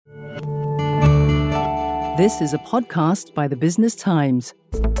This is a podcast by the Business Times.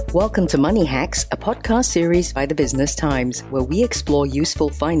 Welcome to Money Hacks, a podcast series by the Business Times, where we explore useful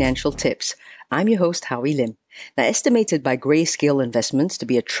financial tips. I'm your host, Howie Lim. Now, estimated by Grayscale Investments to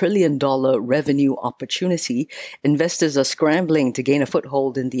be a $1 trillion revenue opportunity, investors are scrambling to gain a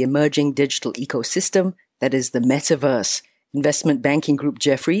foothold in the emerging digital ecosystem that is the metaverse. Investment banking group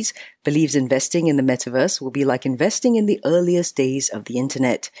Jefferies believes investing in the metaverse will be like investing in the earliest days of the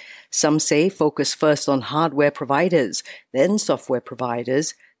internet. Some say focus first on hardware providers, then software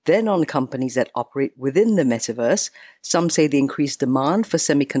providers, then on companies that operate within the metaverse. Some say the increased demand for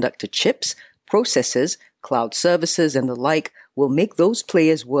semiconductor chips, processors, cloud services, and the like will make those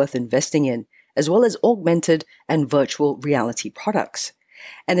players worth investing in, as well as augmented and virtual reality products.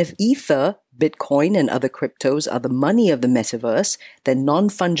 And if Ether, Bitcoin, and other cryptos are the money of the metaverse, then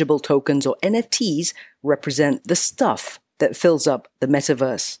non-fungible tokens or NFTs represent the stuff that fills up the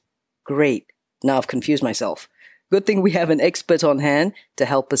metaverse. Great. Now I've confused myself. Good thing we have an expert on hand to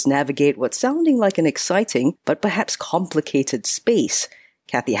help us navigate what's sounding like an exciting but perhaps complicated space.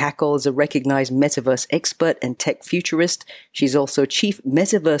 Cathy Hackl is a recognized metaverse expert and tech futurist. She's also Chief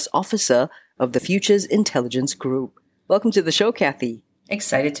Metaverse Officer of the Futures Intelligence Group. Welcome to the show, Cathy.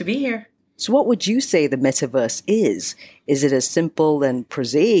 Excited to be here. So what would you say the metaverse is? Is it as simple and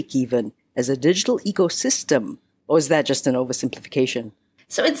prosaic even as a digital ecosystem? Or is that just an oversimplification?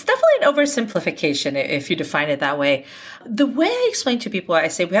 So it's definitely an oversimplification if you define it that way. The way I explain to people, I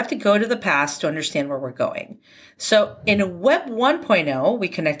say we have to go to the past to understand where we're going. So in Web 1.0, we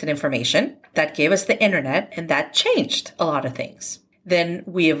connected information. That gave us the internet, and that changed a lot of things. Then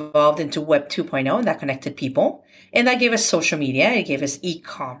we evolved into Web 2.0, and that connected people. And that gave us social media. It gave us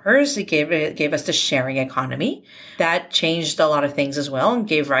e-commerce. It gave us the sharing economy. That changed a lot of things as well and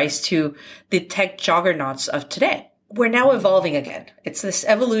gave rise to the tech juggernauts of today. We're now evolving again. It's this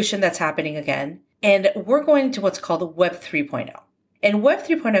evolution that's happening again. And we're going to what's called Web 3.0. And Web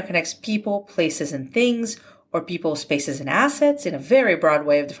 3.0 connects people, places, and things, or people, spaces, and assets in a very broad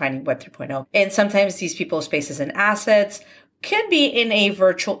way of defining Web 3.0. And sometimes these people, spaces, and assets can be in a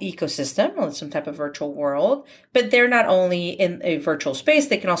virtual ecosystem or some type of virtual world, but they're not only in a virtual space,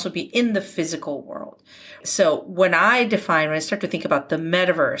 they can also be in the physical world. So when I start to think about the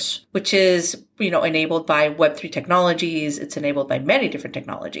metaverse, which is, enabled by Web3 technologies, it's enabled by many different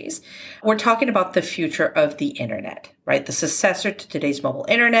technologies. We're talking about the future of the internet, right? The successor to today's mobile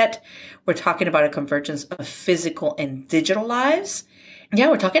internet. We're talking about a convergence of physical and digital lives. Yeah,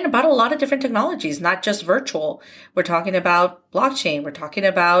 we're talking about a lot of different technologies, not just virtual. We're talking about blockchain. We're talking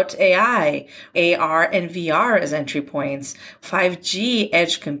about AI, AR and VR as entry points, 5G,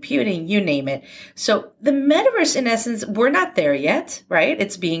 edge computing, you name it. So the metaverse, in essence, we're not there yet, right?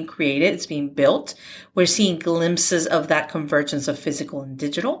 It's being created. It's being built. We're seeing glimpses of that convergence of physical and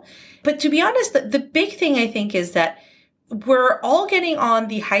digital. But to be honest, the big thing I think is that we're all getting on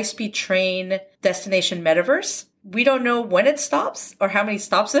the high-speed train destination metaverse. We don't know when it stops or how many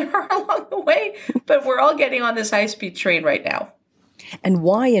stops there are along the way, but we're all getting on this high-speed train right now. And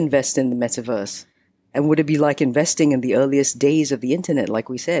why invest in the metaverse? And would it be like investing in the earliest days of the internet, like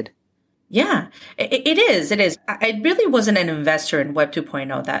we said? Yeah, it is. It is. I really wasn't an investor in Web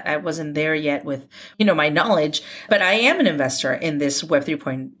 2.0. That I wasn't there yet with, my knowledge, but I am an investor in this Web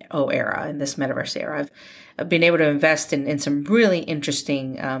 3.0 era, in this metaverse era. I've been able to invest in some really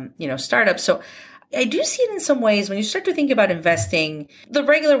interesting, startups. So I do see it in some ways when you start to think about investing, the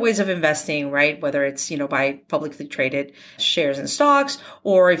regular ways of investing, right? Whether it's, by publicly traded shares and stocks,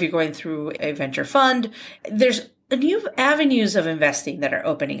 or if you're going through a venture fund, there's new avenues of investing that are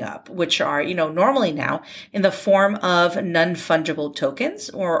opening up, which are, normally now in the form of non-fungible tokens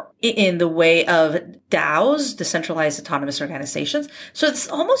or in the way of DAOs, decentralized autonomous organizations. So it's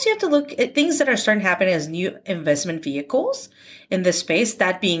almost, you have to look at things that are starting to happen as new investment vehicles in this space.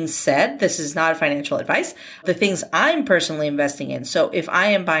 That being said, this is not financial advice. The things I'm personally investing in. So if I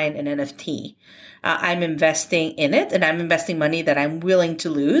am buying an NFT, I'm investing in it and I'm investing money that I'm willing to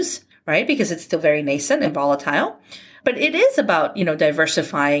lose, right? Because it's still very nascent and volatile. But it is about,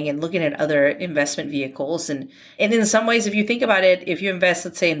 diversifying and looking at other investment vehicles. And in some ways, if you think about it, if you invest,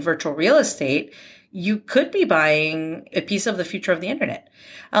 let's say, in virtual real estate, you could be buying a piece of the future of the internet.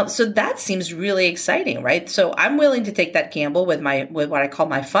 So that seems really exciting, right? So I'm willing to take that gamble with what I call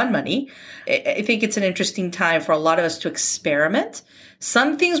my fun money. I think it's an interesting time for a lot of us to experiment.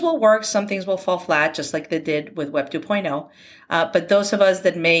 Some things will work, some things will fall flat, just like they did with Web 2.0. But those of us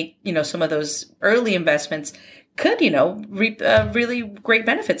that make, some of those early investments could, reap really great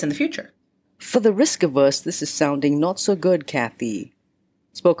benefits in the future. For the risk averse, this is sounding not so good, Cathy.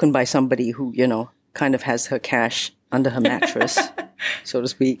 Spoken by somebody who, kind of has her cash under her mattress, so to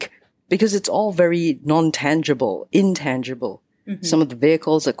speak. because it's all very non-tangible, intangible. Mm-hmm. Some of the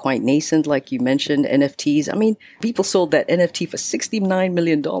vehicles are quite nascent, like you mentioned, NFTs. I mean, people sold that NFT for $69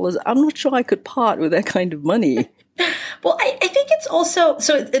 million. I'm not sure I could part with that kind of money. Well, I think it's also,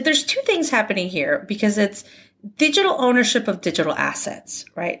 so there's two things happening here because it's digital ownership of digital assets,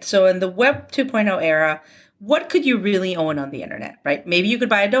 right? So in the Web 2.0 era, what could you really own on the internet, right? Maybe you could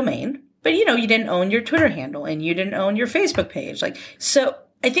buy a domain, but you didn't own your Twitter handle and you didn't own your Facebook page. So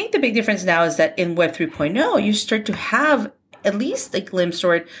I think the big difference now is that in Web 3.0, you start to have at least a glimpse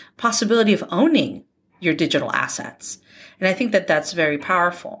or a possibility of owning your digital assets. And I think that that's very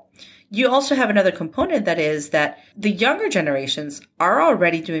powerful. You also have another component that is that the younger generations are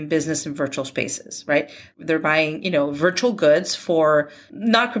already doing business in virtual spaces, right? They're buying, virtual goods for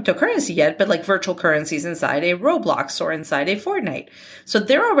not cryptocurrency yet, but like virtual currencies inside a Roblox or inside a Fortnite. So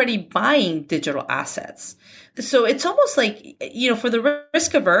they're already buying digital assets. So it's almost like, for the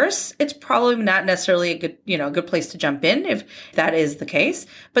risk averse, it's probably not necessarily a good place to jump in if that is the case.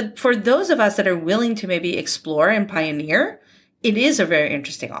 But for those of us that are willing to maybe explore and pioneer, it is a very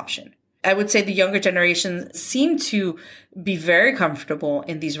interesting option. I would say the younger generation seem to be very comfortable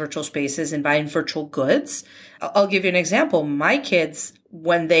in these virtual spaces and buying virtual goods. I'll give you an example. My kids,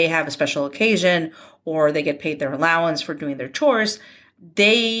 when they have a special occasion or they get paid their allowance for doing their chores,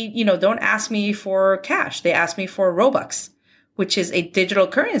 they, don't ask me for cash. They ask me for Robux, which is a digital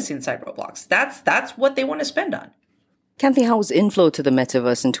currency inside Roblox. That's what they want to spend on. Kanthy, how was inflow to the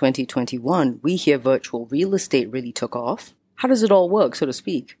metaverse in 2021? We hear virtual real estate really took off. How does it all work, so to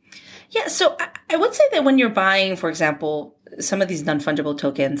speak? Yeah, so I would say that when you're buying, for example, some of these non-fungible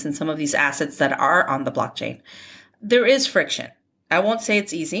tokens and some of these assets that are on the blockchain, there is friction. I won't say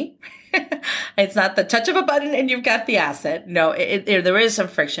it's easy. It's not the touch of a button and you've got the asset. No, there is some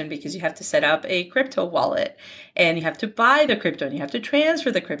friction because you have to set up a crypto wallet and you have to buy the crypto and you have to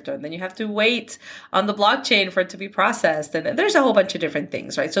transfer the crypto and then you have to wait on the blockchain for it to be processed. And there's a whole bunch of different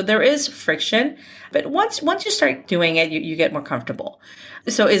things, right? So there is friction, but once you start doing it, you get more comfortable.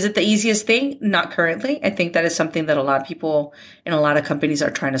 So is it the easiest thing? Not currently. I think that is something that a lot of people in a lot of companies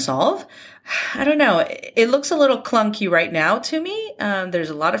are trying to solve. I don't know. It looks a little clunky right now to me. There's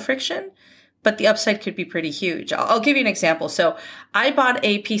a lot of friction, but the upside could be pretty huge. I'll give you an example. So I bought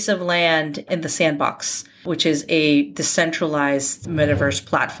a piece of land in the Sandbox, which is a decentralized metaverse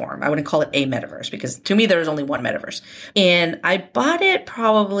platform. I wouldn't call it a metaverse because to me, there's only one metaverse. And I bought it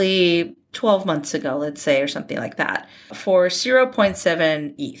probably 12 months ago, let's say, or something like that, for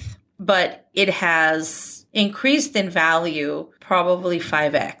 0.7 ETH. But it has increased in value probably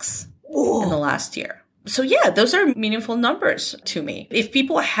 5x in the last year. So yeah, those are meaningful numbers to me. If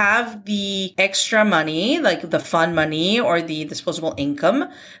people have the extra money, like the fun money or the disposable income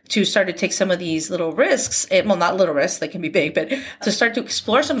to start to take some of these little risks, well, not little risks, they can be big, but to start to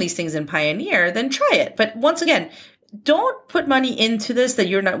explore some of these things and pioneer, then try it. But once again, don't put money into this that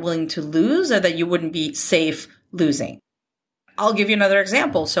you're not willing to lose or that you wouldn't be safe losing. I'll give you another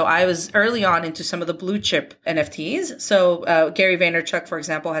example. So I was early on into some of the blue chip NFTs. So Gary Vaynerchuk, for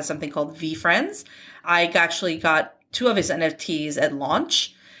example, has something called VeeFriends. I actually got 2 of his NFTs at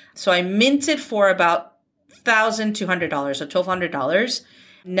launch. So I minted for about $1,200, so $1,200.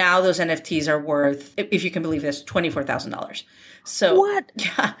 Now those NFTs are worth, if you can believe this, $24,000. So what?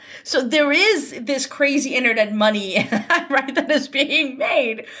 Yeah. So there is this crazy internet money, right, that is being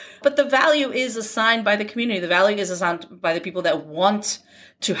made. But the value is assigned by the community. The value is assigned by the people that want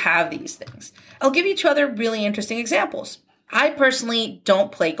to have these things. I'll give you 2 other really interesting examples. I personally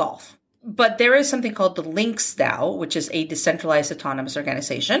don't play golf, but there is something called the Lynx DAO, which is a decentralized autonomous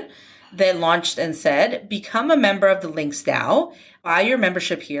organization that launched and said, become a member of the Lynx DAO, buy your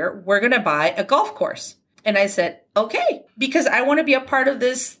membership here. We're going to buy a golf course. And I said, okay, because I want to be a part of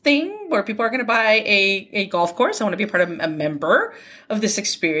this thing where people are going to buy a golf course. I want to be a part of a member of this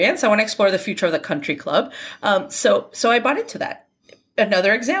experience. I want to explore the future of the country club. So I bought into that.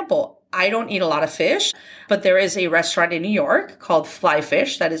 Another example, I don't eat a lot of fish, but there is a restaurant in New York called Fly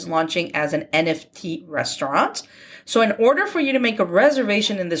Fish that is launching as an NFT restaurant. So in order for you to make a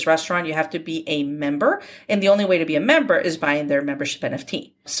reservation in this restaurant, you have to be a member. And the only way to be a member is buying their membership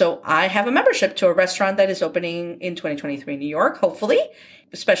NFT. So I have a membership to a restaurant that is opening in 2023 in New York, hopefully.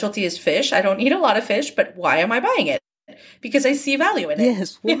 The specialty is fish. I don't eat a lot of fish, but why am I buying it? Because I see value in it.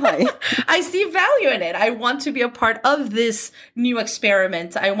 Yes, why? I see value in it. I want to be a part of this new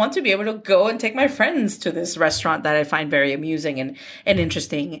experiment. I want to be able to go and take my friends to this restaurant that I find very amusing and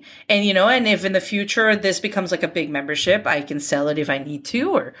interesting. And, and if in the future this becomes like a big membership, I can sell it if I need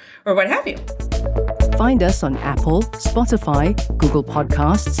to or what have you. Find us on Apple, Spotify, Google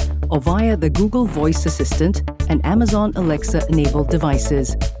Podcasts, or via the Google Voice Assistant and Amazon Alexa-enabled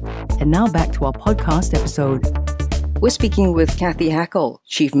devices. And now back to our podcast episode. We're speaking with Cathy Hackl,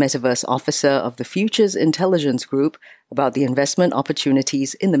 Chief Metaverse Officer of the Futures Intelligence Group, about the investment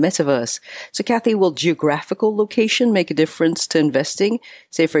opportunities in the metaverse. So, Cathy, will geographical location make a difference to investing?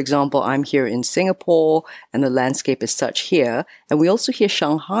 Say, for example, I'm here in Singapore and the landscape is such here. And we also hear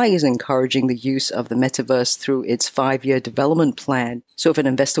Shanghai is encouraging the use of the metaverse through its 5-year development plan. So if an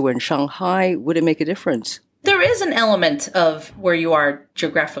investor were in Shanghai, would it make a difference? There is an element of where you are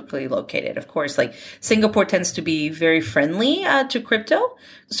geographically located. Of course, like Singapore tends to be very friendly to crypto.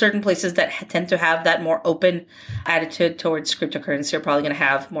 Certain places that tend to have that more open attitude towards cryptocurrency are probably going to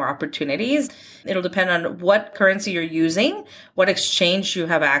have more opportunities. It'll depend on what currency you're using, what exchange you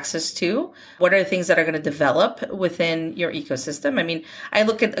have access to, what are the things that are going to develop within your ecosystem. I mean, I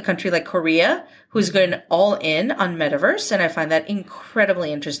look at a country like Korea, who's going all in on metaverse, and I find that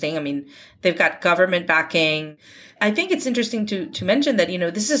incredibly interesting. I mean, they've got government backing. I think it's interesting to mention that,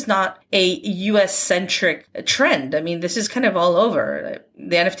 this is not a US-centric trend. I mean, this is kind of all over.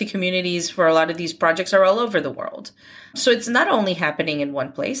 The NFT communities for a lot of these projects are all over the world. So it's not only happening in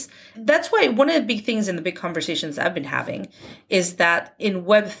one place. That's why one of the big things in the big conversations I've been having is that in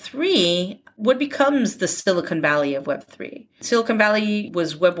Web3, what becomes the Silicon Valley of Web3? Silicon Valley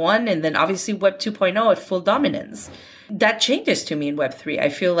was Web 1 and then obviously Web 2.0 at full dominance. That changes to me in Web3. I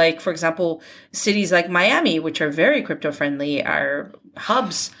feel like, for example, cities like Miami, which are very crypto friendly, are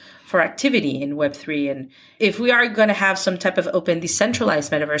hubs for activity in Web3. And if we are going to have some type of open,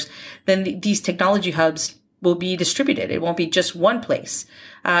 decentralized metaverse, then these technology hubs will be distributed. It won't be just one place.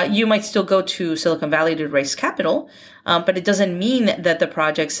 You might still go to Silicon Valley to raise capital, but it doesn't mean that the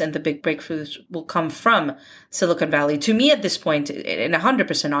projects and the big breakthroughs will come from Silicon Valley. To me, at this point, in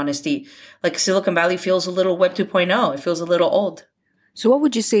 100% honesty, like Silicon Valley feels a little Web 2.0. It feels a little old. So what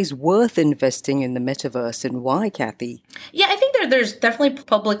would you say is worth investing in the metaverse and why, Cathy? Yeah, I think there's definitely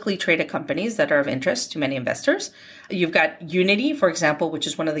publicly traded companies that are of interest to many investors. You've got Unity, for example, which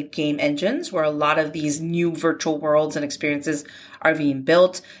is one of the game engines where a lot of these new virtual worlds and experiences are being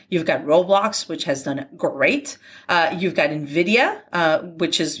built. You've got Roblox, which has done great. You've got NVIDIA,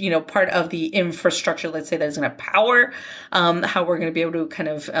 which is, part of the infrastructure, let's say, that is going to power how we're going to be able to kind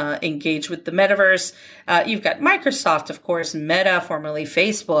of engage with the metaverse. You've got Microsoft, of course, Meta, formerly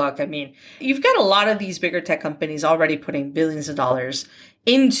Facebook. I mean, you've got a lot of these bigger tech companies already putting billions of dollars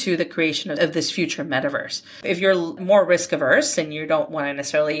into the creation of this future metaverse. If you're more risk averse and you don't want to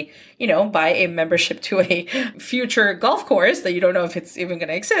necessarily, buy a membership to a future golf course that you don't know if it's even going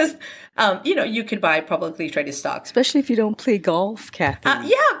to exist, you could buy publicly traded stocks. Especially if you don't play golf, Cathy.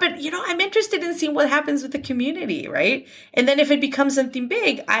 Yeah, but, I'm interested in seeing what happens with the community, right? And then if it becomes something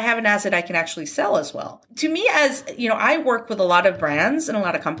big, I have an asset I can actually sell as well. To me, as, I work with a lot of brands and a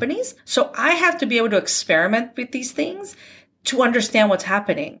lot of companies, so I have to be able to experiment with these things to understand what's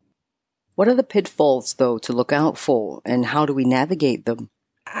happening. What are the pitfalls, though, to look out for, and how do we navigate them?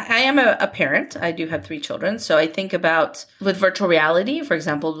 I am a parent. I do have 3 children. So I think about with virtual reality, for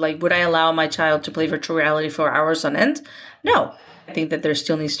example, like, would I allow my child to play virtual reality for hours on end? No. I think that there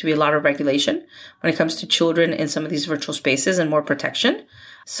still needs to be a lot of regulation when it comes to children in some of these virtual spaces and more protection.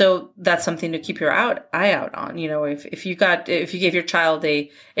 So that's something to keep your eye out on. If you gave your child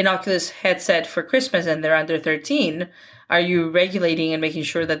an Oculus headset for Christmas and they're under 13, are you regulating and making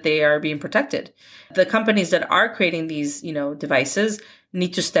sure that they are being protected? The companies that are creating these, devices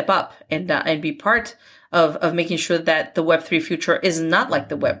need to step up and be part of making sure that the Web3 future is not like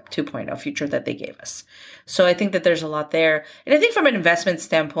the Web 2.0 future that they gave us. So I think that there's a lot there. And I think from an investment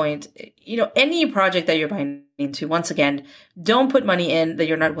standpoint, any project that you're buying into, once again, don't put money in that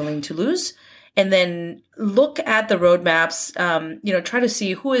you're not willing to lose. And then look at the roadmaps, try to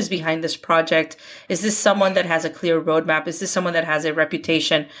see who is behind this project. Is this someone that has a clear roadmap? Is this someone that has a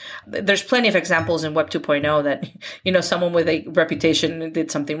reputation? There's plenty of examples in Web 2.0 that, someone with a reputation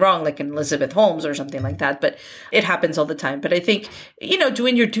did something wrong, like an Elizabeth Holmes or something like that. But it happens all the time. But I think,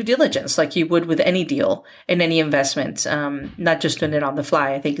 doing your due diligence like you would with any deal and any investment, not just doing it on the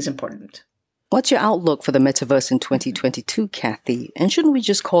fly, I think is important. What's your outlook for the metaverse in 2022, Cathy? And shouldn't we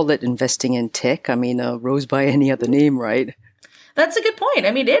just call it investing in tech? I mean, rose by any other name, right? That's a good point.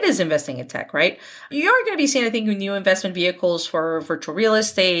 I mean, it is investing in tech, right? You're going to be seeing, I think, new investment vehicles for virtual real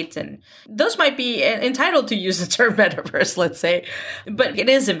estate, and those might be entitled to use the term metaverse, let's say. But it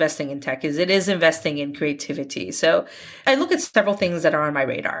is investing in tech, it is investing in creativity. So I look at several things that are on my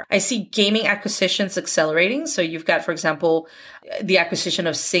radar. I see gaming acquisitions accelerating. So you've got, for example, the acquisition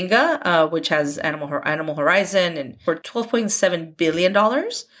of Zynga, which has Animal Horizon, and for $12.7 billion.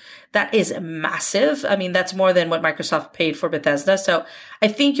 That is massive. I mean, that's more than what Microsoft paid for Bethesda. So I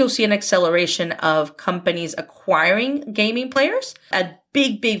think you'll see an acceleration of companies acquiring gaming players at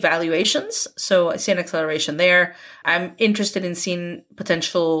big valuations. So I see an acceleration there. I'm interested in seeing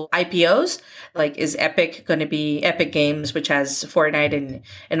potential IPOs. Like, is Epic going to be Epic Games, which has Fortnite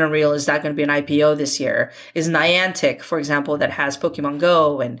and Unreal? Is that going to be an IPO this year? Is Niantic, for example, that has Pokemon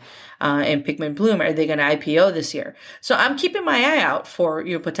Go and Pikmin Bloom, are they going to IPO this year? So I'm keeping my eye out for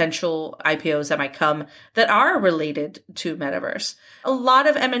your potential IPOs that might come that are related to metaverse. A lot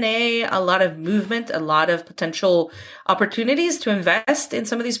of M&A, a lot of movement, a lot of potential opportunities to invest in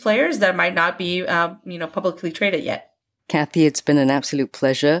some of these players that might not be, publicly traded yet. Kathy, it's been an absolute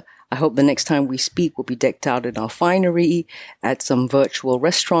pleasure. I hope the next time we speak, we'll be decked out in our finery at some virtual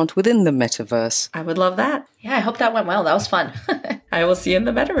restaurant within the metaverse. I would love that. Yeah, I hope that went well. That was fun. I will see you in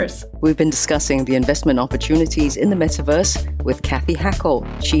the metaverse. We've been discussing the investment opportunities in the metaverse with Kathy Hackl,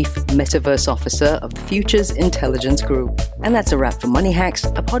 Chief Metaverse Officer of the Futures Intelligence Group. And that's a wrap for Money Hacks,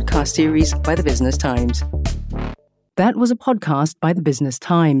 a podcast series by the Business Times. That was a podcast by the Business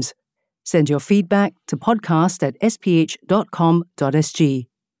Times. Send your feedback to podcast@sph.com.sg.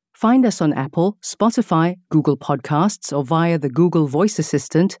 Find us on Apple, Spotify, Google Podcasts, or via the Google Voice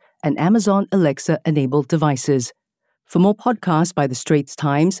Assistant and Amazon Alexa-enabled devices. For more podcasts by The Straits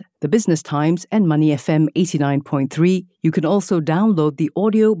Times, The Business Times, and Money FM 89.3, you can also download the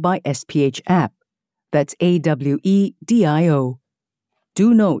Audio by SPH app. That's AWEDIO.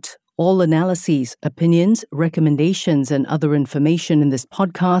 Do note, all analyses, opinions, recommendations, and other information in this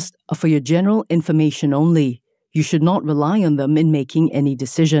podcast are for your general information only. You should not rely on them in making any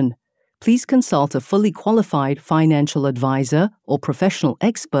decision. Please consult a fully qualified financial advisor or professional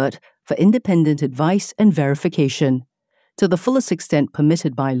expert for independent advice and verification. To the fullest extent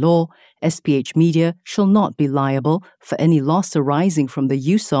permitted by law, SPH Media shall not be liable for any loss arising from the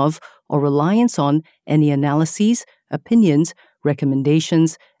use of or reliance on any analyses, opinions,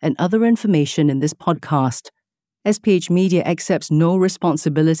 recommendations, and other information in this podcast. SPH Media accepts no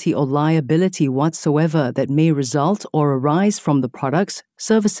responsibility or liability whatsoever that may result or arise from the products,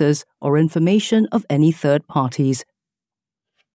 services, or information of any third parties.